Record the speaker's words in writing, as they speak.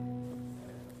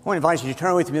I want to invite you to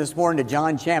turn with me this morning to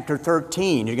John chapter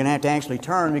 13. You're going to have to actually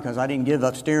turn because I didn't give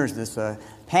upstairs this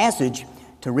passage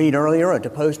to read earlier or to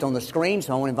post on the screen,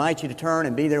 so I want to invite you to turn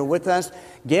and be there with us.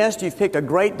 Guest, you've picked a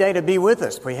great day to be with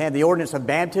us. We had the ordinance of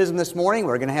baptism this morning.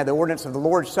 We're going to have the ordinance of the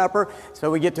Lord's Supper,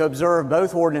 so we get to observe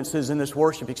both ordinances in this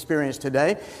worship experience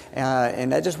today.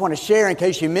 And I just want to share, in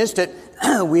case you missed it,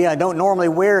 we don't normally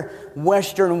wear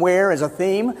Western wear as a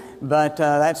theme, but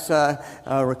that's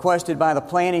requested by the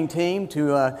planning team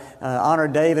to honor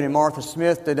David and Martha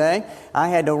Smith today. I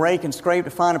had to rake and scrape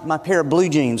to find my pair of blue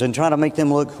jeans and try to make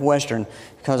them look Western,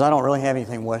 because I don't really have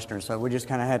anything Western, so we just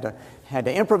kind of had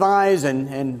to improvise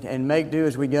and make do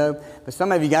as we go. But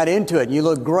some of you got into it, and you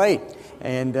look great,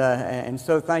 and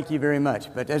so thank you very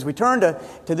much. But as we turn to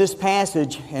this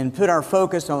passage and put our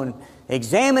focus on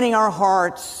examining our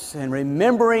hearts and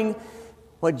remembering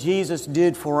what Jesus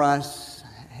did for us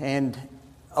and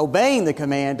obeying the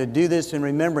command to do this in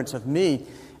remembrance of me,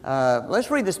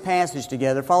 let's read this passage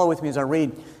together. Follow with me as I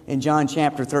read in John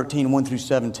chapter 13, 1 through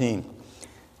 17.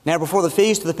 Now before the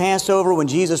feast of the Passover, when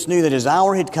Jesus knew that his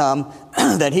hour had come,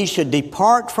 that he should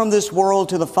depart from this world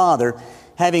to the Father,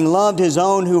 having loved his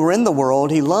own who were in the world,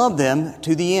 he loved them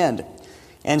to the end.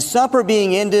 And supper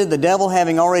being ended, the devil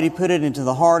having already put it into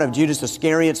the heart of Judas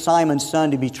Iscariot, Simon's son,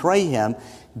 to betray him,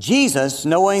 Jesus,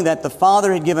 knowing that the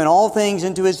Father had given all things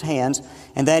into his hands,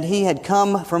 and that he had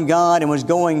come from God and was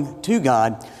going to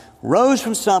God, rose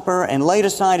from supper and laid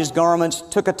aside his garments,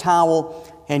 took a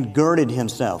towel, and girded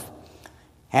himself.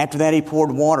 After that he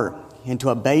poured water into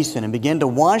a basin and began to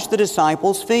wash the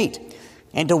disciples' feet,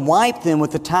 and to wipe them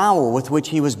with the towel with which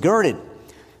he was girded.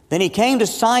 Then he came to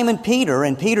Simon Peter,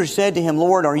 and Peter said to him,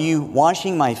 Lord, are you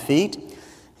washing my feet?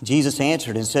 Jesus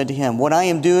answered and said to him, what I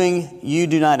am doing you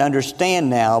do not understand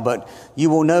now, but you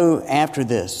will know after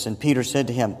this. And Peter said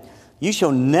to him, you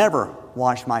shall never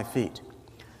wash my feet.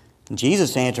 And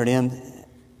Jesus answered him,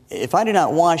 if I do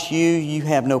not wash you, you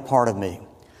have no part of me.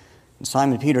 And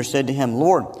Simon Peter said to him,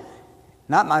 Lord,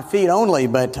 not my feet only,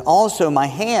 but also my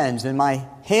hands and my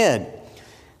head.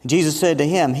 Jesus said to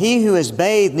him, he who is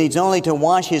bathed needs only to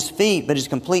wash his feet, but is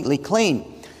completely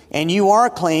clean. And you are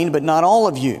clean, but not all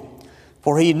of you.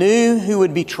 For he knew who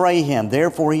would betray him.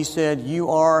 Therefore he said,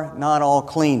 you are not all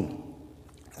clean.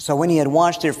 So when he had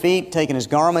washed their feet, taken his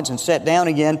garments, and sat down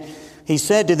again, he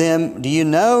said to them, do you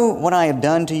know what I have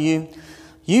done to you?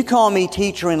 You call me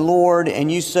teacher and Lord,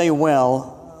 and you say,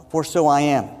 well, for so I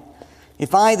am.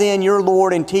 If I then, your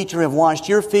Lord and teacher, have washed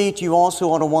your feet, you also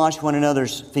ought to wash one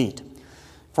another's feet.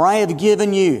 For I have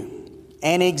given you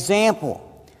an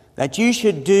example that you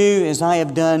should do as I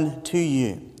have done to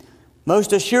you.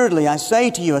 Most assuredly, I say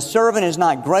to you, a servant is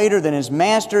not greater than his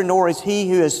master, nor is he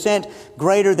who is sent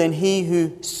greater than he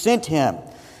who sent him.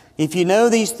 If you know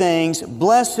these things,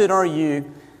 blessed are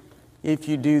you if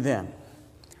you do them.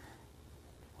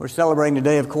 We're celebrating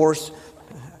today, of course,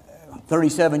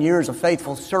 37 years of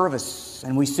faithful service,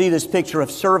 and we see this picture of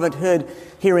servanthood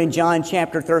here in John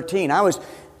chapter 13. I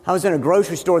was in a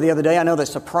grocery store the other day. I know that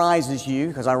surprises you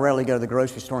because I rarely go to the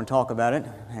grocery store and talk about it,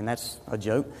 and that's a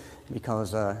joke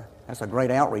because that's a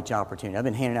great outreach opportunity. I've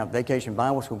been handing out vacation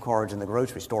Bible school cards in the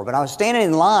grocery store, but I was standing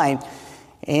in line,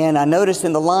 and I noticed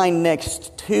in the line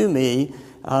next to me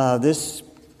this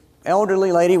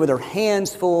elderly lady with her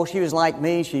hands full. She was like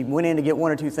me. She went in to get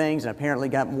one or two things and apparently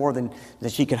got more than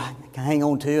that she could hang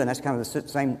on to, and that's kind of the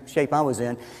same shape I was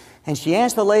in. And she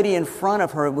asked the lady in front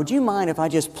of her, would you mind if I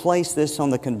just place this on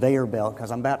the conveyor belt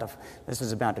because this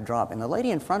is about to drop. And the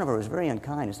lady in front of her was very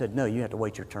unkind and said, no, you have to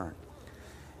wait your turn.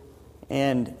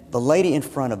 And the lady in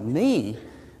front of me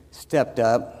stepped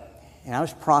up, and I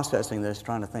was processing this,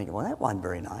 trying to think, well, that wasn't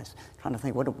very nice. Trying to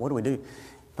think, what do we do?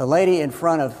 The lady in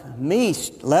front of me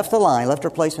left the line, left her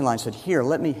place in line, said, here,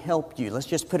 let me help you. Let's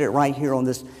just put it right here on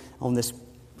this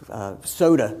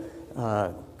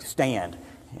soda stand.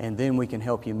 And then we can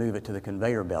help you move it to the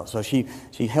conveyor belt. So she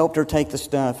helped her take the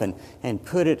stuff and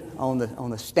put it on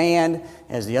the stand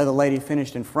as the other lady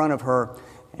finished in front of her.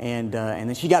 And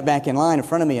then she got back in line in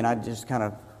front of me, and I just kind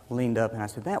of leaned up and I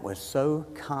said, that was so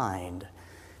kind.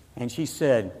 And she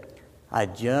said, I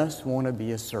just want to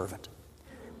be a servant.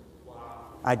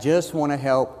 I just want to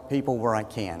help people where I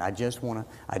can. I just want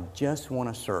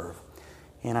to serve.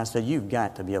 And I said, you've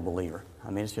got to be a believer. I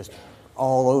mean, it's just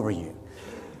all over you.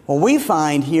 Well, we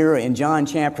find here in John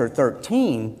chapter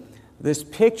 13 this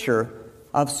picture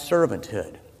of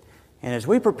servanthood. And as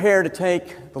we prepare to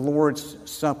take the Lord's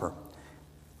Supper,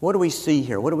 what do we see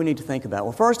here? What do we need to think about?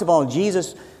 Well, first of all,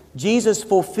 Jesus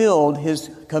fulfilled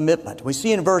his commitment. We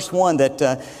see in verse 1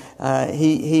 that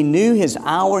he knew his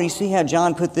hour. You see how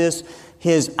John put this?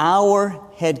 His hour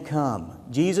had come.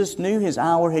 Jesus knew His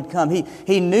hour had come.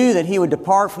 He knew that He would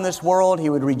depart from this world. He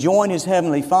would rejoin His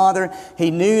Heavenly Father. He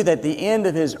knew that the end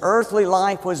of His earthly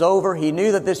life was over. He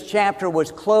knew that this chapter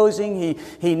was closing.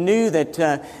 He knew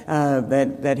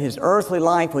that His earthly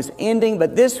life was ending.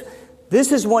 But this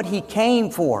is what He came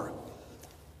for.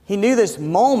 He knew this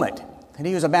moment that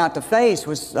He was about to face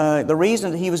was the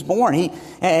reason that He was born.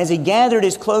 As He gathered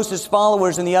His closest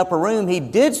followers in the upper room, He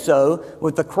did so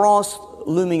with the cross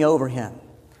looming over Him.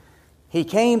 He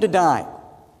came to die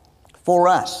for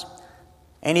us,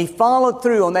 and He followed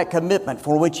through on that commitment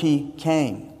for which He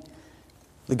came.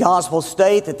 The Gospels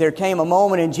state that there came a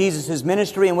moment in Jesus'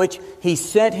 ministry in which He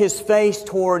set His face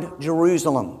toward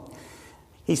Jerusalem.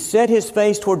 He set His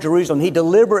face toward Jerusalem. He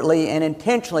deliberately and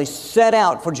intentionally set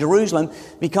out for Jerusalem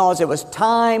because it was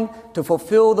time to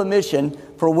fulfill the mission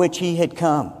for which He had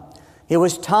come. It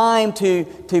was time to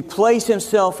place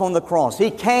Himself on the cross.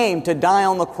 He came to die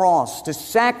on the cross, to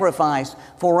sacrifice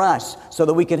for us so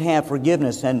that we could have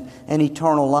forgiveness and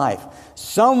eternal life.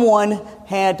 Someone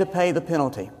had to pay the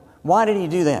penalty. Why did He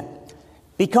do that?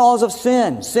 Because of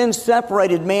sin. Sin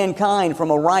separated mankind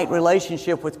from a right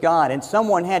relationship with God, and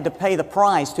someone had to pay the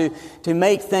price to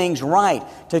make things right,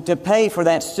 to pay for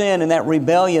that sin and that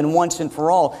rebellion once and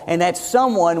for all. And that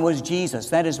someone was Jesus.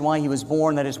 That is why He was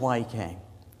born. That is why He came.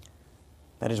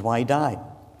 That is why He died.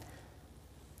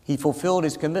 He fulfilled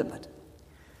His commitment.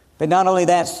 But not only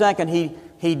that, second,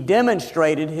 He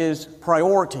demonstrated His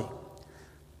priority.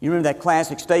 You remember that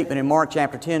classic statement in Mark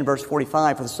chapter 10, verse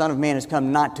 45, "For the Son of Man has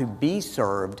come not to be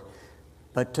served,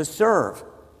 but to serve,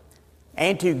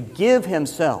 and to give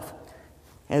Himself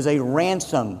as a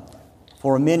ransom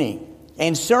for many."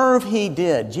 And serve He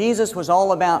did. Jesus was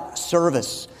all about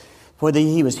service. Whether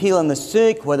He was healing the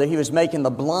sick, whether He was making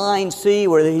the blind see,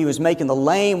 whether He was making the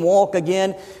lame walk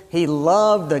again, He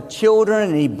loved the children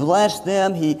and He blessed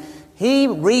them. He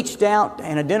reached out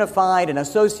and identified and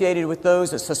associated with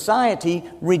those that society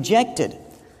rejected.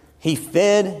 He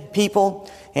fed people.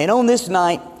 And on this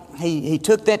night, He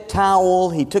took that towel,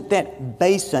 He took that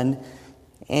basin,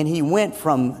 and He went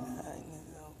from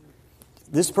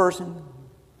this person,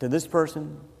 to this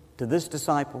person, to this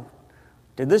disciple,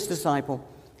 to this disciple,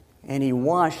 and He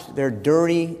washed their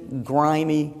dirty,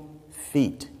 grimy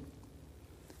feet,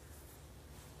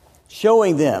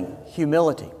 showing them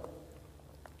humility,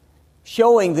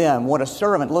 showing them what a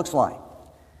servant looks like,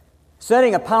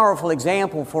 setting a powerful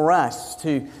example for us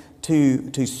to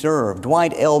serve.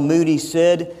 Dwight L. Moody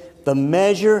said, "The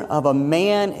measure of a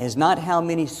man is not how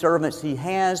many servants he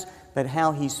has, but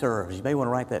how he serves." You may want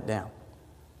to write that down.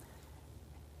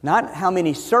 Not how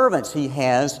many servants he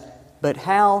has, but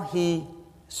how he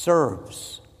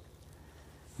serves.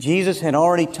 Jesus had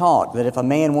already taught that if a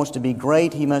man wants to be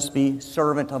great, he must be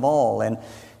servant of all. And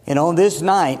on this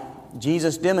night,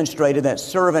 Jesus demonstrated that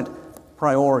servant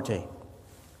priority.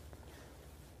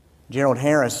 Gerald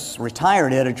Harris,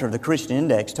 retired editor of the Christian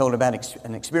Index, told about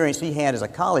an experience he had as a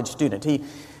college student.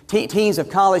 Teams of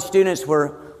college students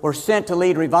were sent to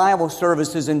lead revival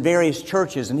services in various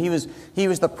churches, and he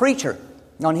was the preacher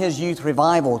on his youth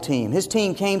revival team. His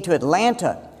team came to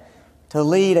Atlanta to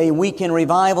lead a weekend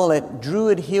revival at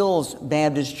Druid Hills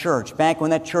Baptist Church, back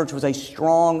when that church was a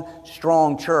strong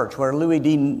church where Louis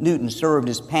D. Newton served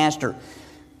as pastor.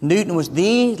 Newton was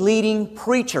the leading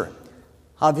preacher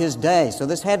of his day, so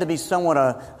this had to be somewhat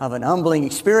of an humbling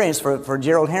experience for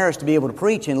Gerald Harris to be able to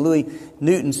preach in Louis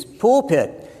Newton's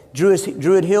pulpit.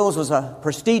 Druid Hills was a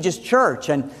prestigious church,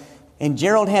 and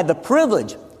Gerald had the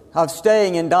privilege of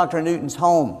staying in Dr. Newton's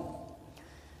home.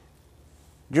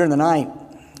 During the night,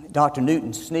 Dr.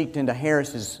 Newton sneaked into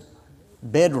Harris's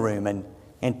bedroom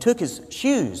and took his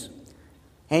shoes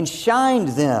and shined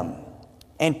them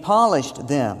and polished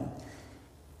them.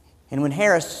 And when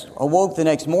Harris awoke the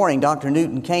next morning, Dr.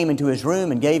 Newton came into his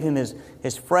room and gave him his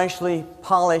freshly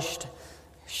polished,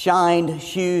 shined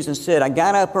shoes and said, "I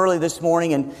got up early this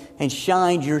morning and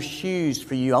shined your shoes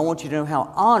for you. I want you to know how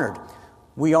honored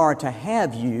we are to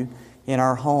have you in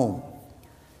our home."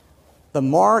 The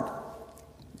mark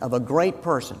of a great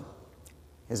person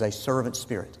is a servant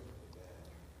spirit.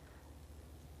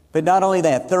 But not only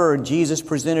that, third, Jesus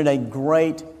presented a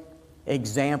great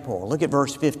example. Look at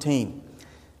verse 15.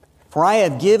 "For I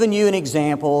have given you an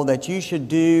example that you should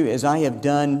do as I have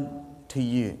done to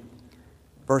you."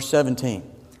 Verse 17.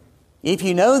 "If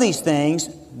you know these things,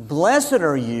 blessed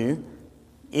are you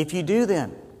if you do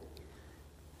them."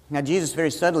 Now, Jesus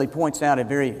very subtly points out a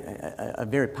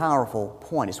very powerful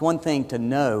point. It's one thing to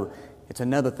know. It's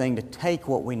another thing to take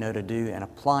what we know to do and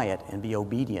apply it and be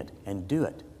obedient and do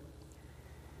it.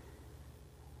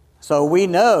 So we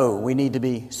know we need to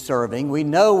be serving. We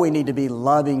know we need to be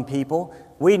loving people.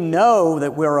 We know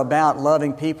that we're about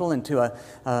loving people into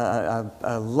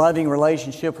a loving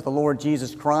relationship with the Lord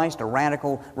Jesus Christ, a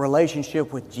radical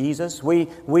relationship with Jesus. We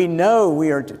know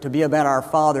we are to be about our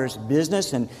Father's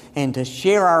business and to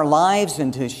share our lives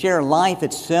and to share life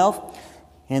itself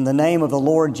in the name of the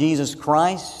Lord Jesus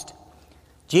Christ.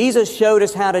 Jesus showed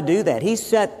us how to do that. He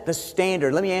set the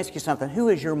standard. Let me ask you something. Who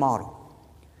is your model?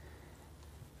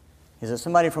 Is it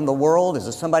somebody from the world? Is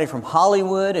it somebody from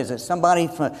Hollywood? Is it somebody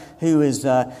who is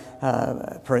at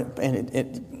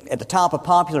the top of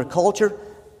popular culture?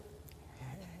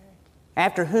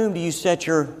 After whom do you set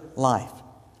your life?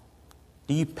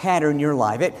 Do you pattern your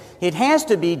life? It has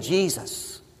to be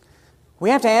Jesus. We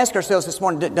have to ask ourselves this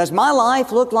morning, does my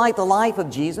life look like the life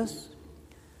of Jesus?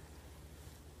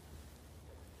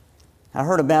 I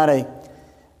heard about a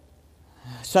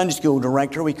Sunday school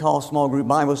director, we call small group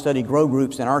Bible study grow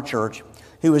groups in our church,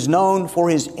 who was known for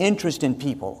his interest in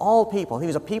people, all people. He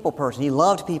was a people person. He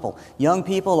loved people, young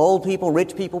people, old people,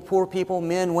 rich people, poor people,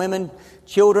 men, women,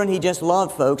 children. He just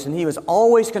loved folks, and he was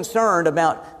always concerned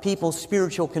about people's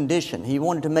spiritual condition. He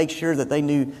wanted to make sure that they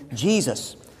knew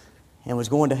Jesus and was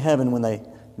going to heaven when they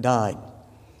died.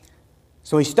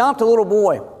 So he stopped a little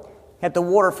boy at the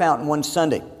water fountain one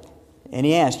Sunday, and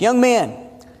he asked, "Young man,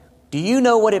 do you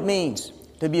know what it means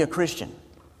to be a Christian?"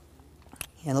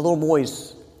 And the little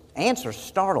boy's answer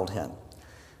startled him.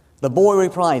 The boy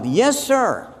replied, "Yes,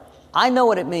 sir, I know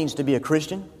what it means to be a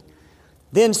Christian."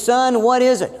 "Then, son, what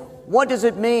is it? What does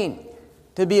it mean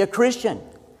to be a Christian?"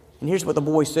 And here's what the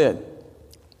boy said.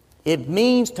 "It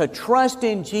means to trust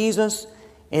in Jesus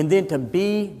and then to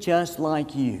be just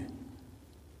like you."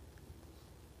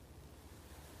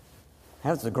 That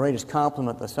was the greatest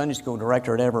compliment the Sunday school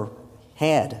director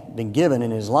had been given in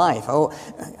his life. Oh,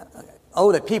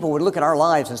 that people would look at our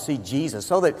lives and see Jesus.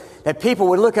 Oh, that people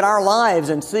would look at our lives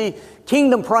and see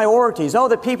kingdom priorities. Oh,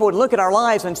 that people would look at our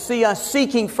lives and see us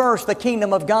seeking first the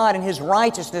kingdom of God and His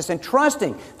righteousness and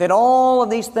trusting that all of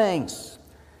these things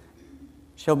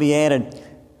shall be added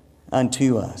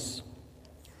unto us.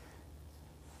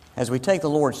 As we take the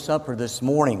Lord's Supper this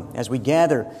morning, as we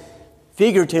gather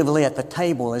figuratively at the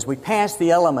table, as we pass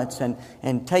the elements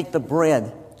and take the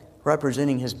bread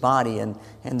representing His body and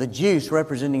the juice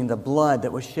representing the blood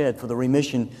that was shed for the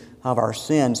remission of our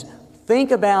sins, think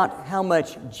about how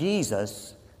much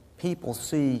Jesus people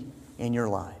see in your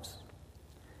lives.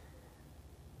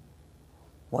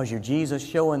 Was your Jesus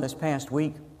showing this past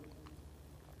week?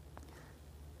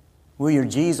 Will your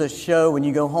Jesus show when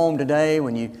you go home today,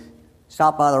 when you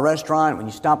stop by the restaurant, when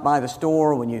you stop by the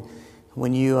store, when you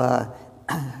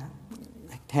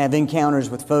have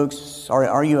encounters with folks?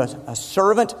 Are you a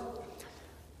servant?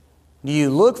 Do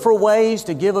you look for ways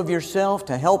to give of yourself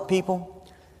to help people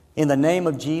in the name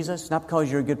of Jesus? Not because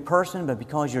you're a good person, but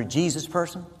because you're a Jesus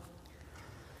person?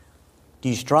 Do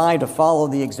you strive to follow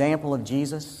the example of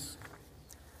Jesus?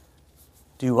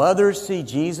 Do others see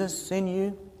Jesus in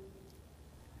you?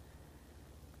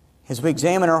 As we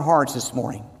examine our hearts this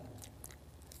morning,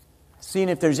 seeing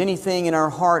if there's anything in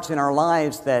our hearts, in our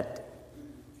lives that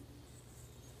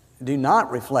do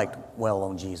not reflect well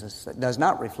on Jesus, that does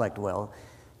not reflect well,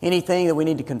 anything that we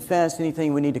need to confess,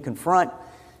 anything we need to confront,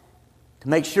 to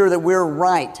make sure that we're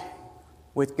right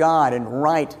with God and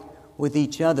right with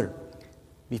each other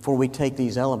before we take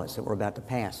these elements that we're about to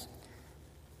pass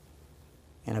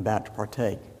and about to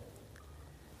partake.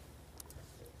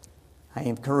 I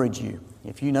encourage you,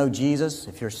 if you know Jesus,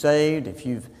 if you're saved, if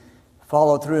you've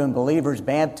followed through in believer's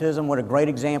baptism, what a great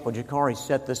example Jakari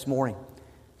set this morning,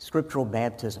 scriptural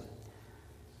baptism.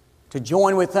 To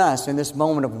join with us in this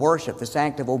moment of worship, this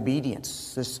act of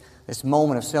obedience, this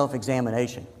moment of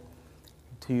self-examination,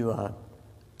 to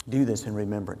do this in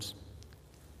remembrance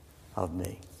of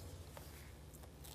me.